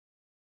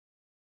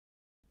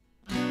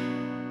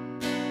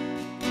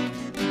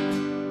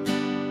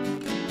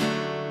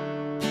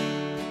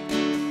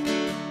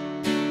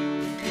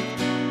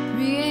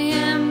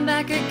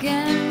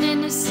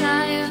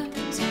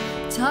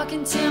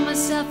talking to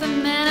myself,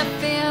 and man, I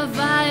feel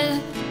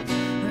violent.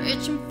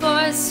 Reaching for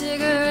a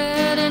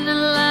cigarette and I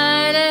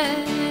light it.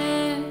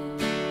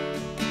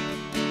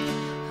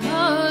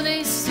 All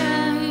this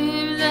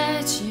time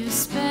that you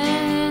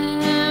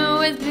spent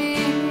with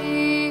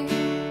me,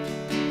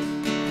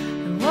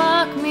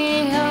 walk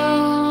me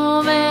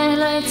home and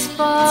let's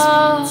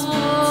fall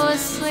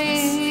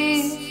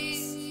asleep.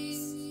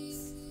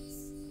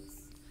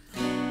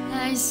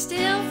 I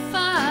still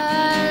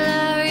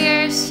follow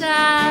your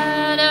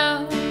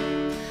shadow,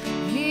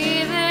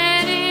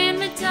 even in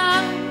the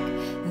dark.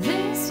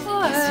 This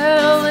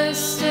world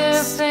is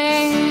too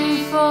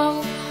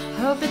painful.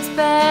 Hope it's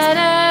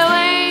better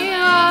where you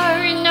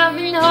are. And I've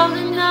been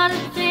holding on to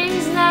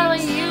things that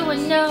only you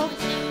would know.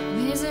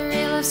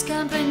 Misery loves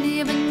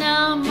company, but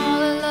now I'm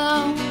all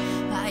alone.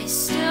 I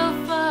still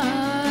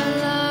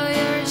follow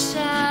your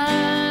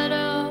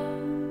shadow.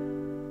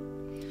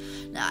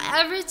 Now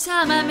every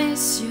time I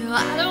miss you,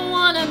 I don't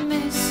wanna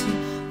miss you.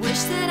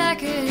 Wish that I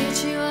could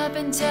hit you up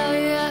and tell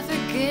you I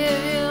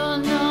forgive you.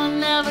 No, I'll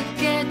never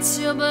get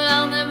to, but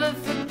I'll never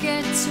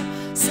forget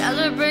to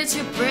celebrate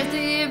your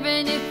birthday,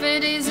 even if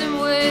it isn't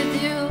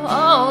with you.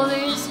 All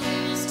these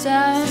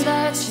times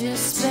that you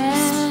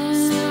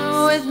spend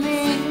with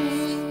me,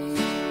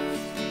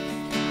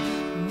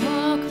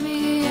 walk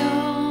me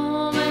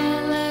home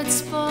and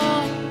let's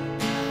fall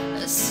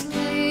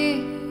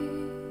asleep.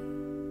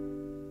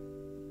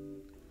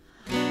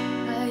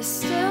 I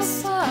still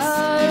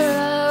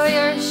follow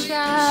your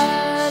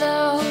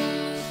shadow,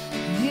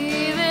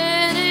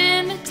 even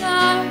in the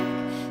dark.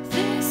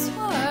 This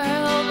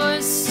world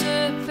was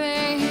too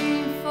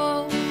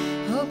painful.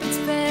 Hope it's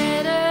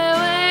better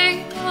where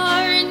you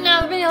are. And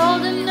I've been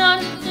holding on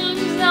to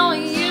things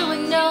only you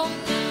would know.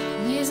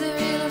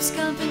 Misery loves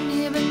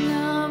company, but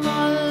now I'm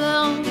all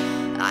alone.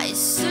 I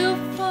still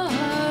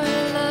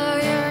follow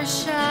your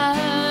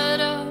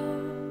shadow.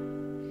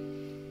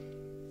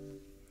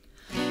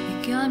 You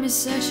got me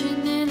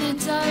searching in the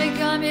dark,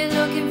 got me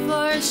looking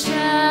for a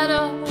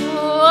shadow.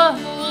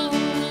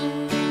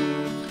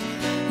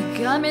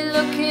 You got me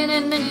looking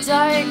in the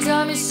dark,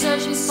 got me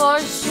searching for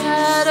a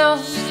shadow.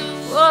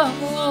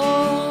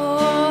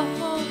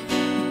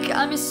 You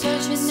got me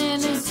searching in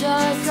the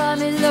dark, got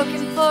me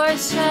looking for a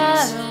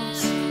shadow.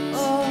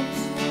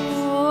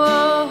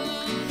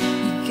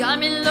 You got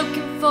me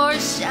looking for a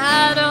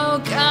shadow,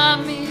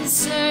 got me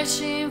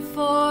searching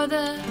for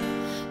the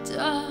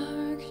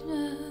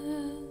darkness.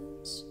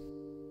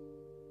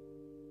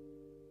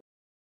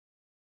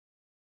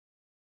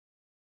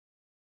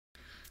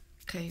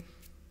 Okay,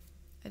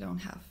 I don't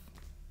have,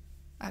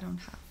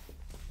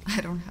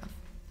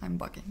 I'm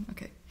bugging,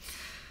 okay.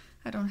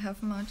 I don't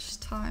have much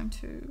time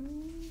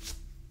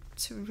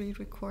to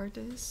re-record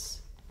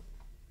this,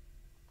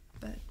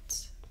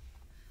 but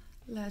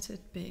let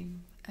it be.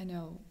 I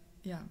know,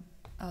 yeah,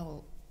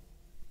 I'll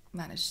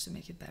manage to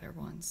make it better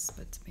once,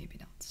 but maybe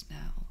not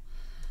now.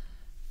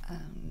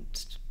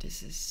 And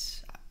this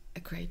is a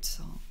great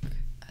song,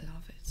 I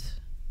love it,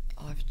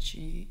 of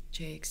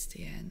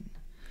jxdn.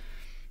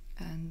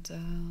 And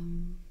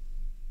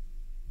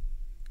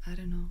I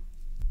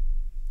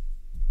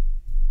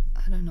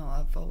don't know,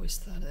 I've always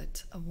thought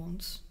that I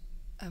won't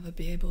ever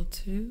be able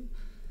to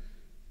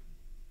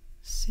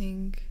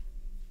sing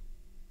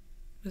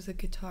with a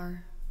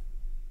guitar,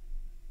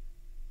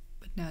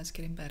 but now it's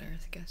getting better,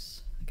 I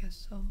guess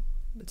so.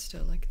 But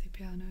still, like, the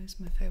piano is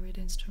my favorite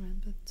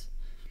instrument, but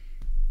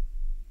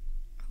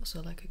I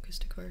also like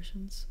acoustic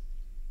versions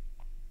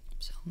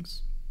of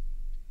songs.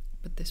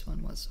 But this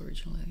one was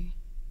originally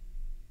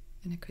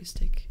an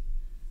acoustic.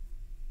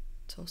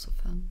 It's also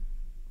fun,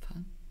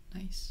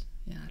 nice.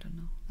 Yeah, I don't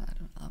know.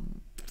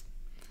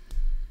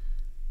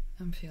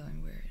 I'm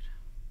feeling weird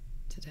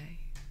today.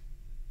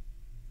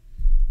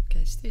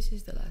 Guys, this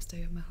is the last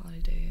day of my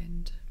holiday,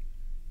 and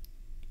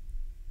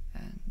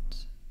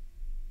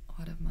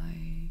one of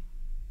my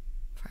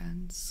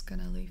friends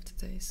gonna leave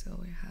today, so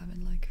we're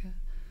having like a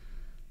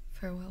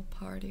farewell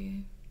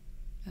party,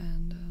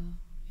 and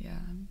yeah,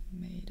 I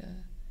made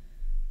a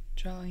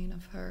drawing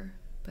of her,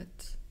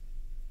 but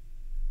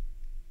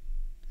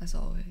as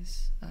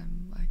always,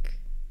 I'm like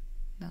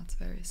not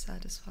very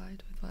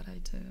satisfied with what I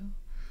do,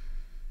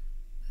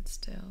 but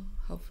still,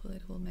 hopefully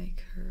it will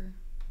make her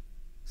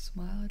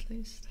smile at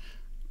least.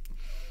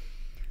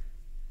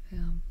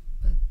 Yeah,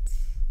 but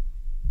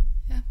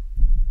yeah,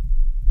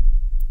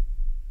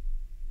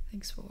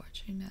 thanks for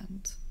watching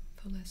and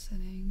for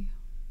listening.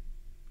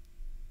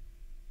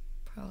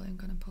 Probably I'm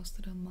gonna post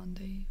it on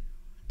Monday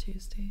or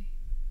Tuesday,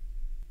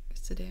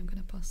 because today I'm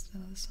gonna post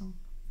another song.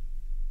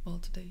 Well,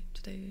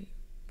 today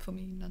for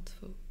me, not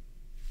for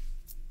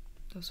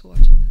those who are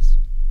watching this.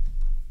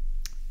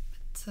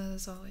 But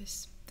as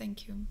always,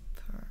 thank you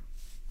for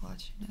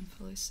watching and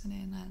for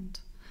listening, and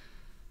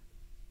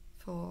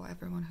for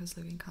everyone who's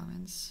leaving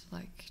comments.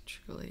 Like,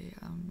 truly,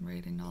 I'm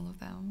reading all of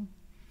them.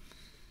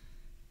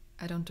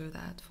 I don't do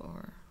that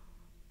for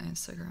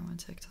Instagram and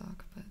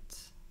TikTok,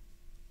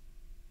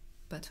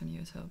 but on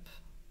YouTube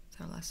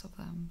there are less of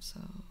them,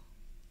 so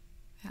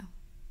yeah.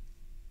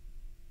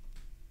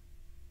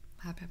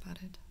 Happy about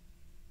it.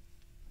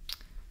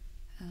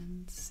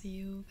 And see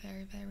you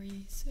very,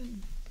 very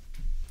soon.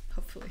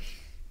 Hopefully.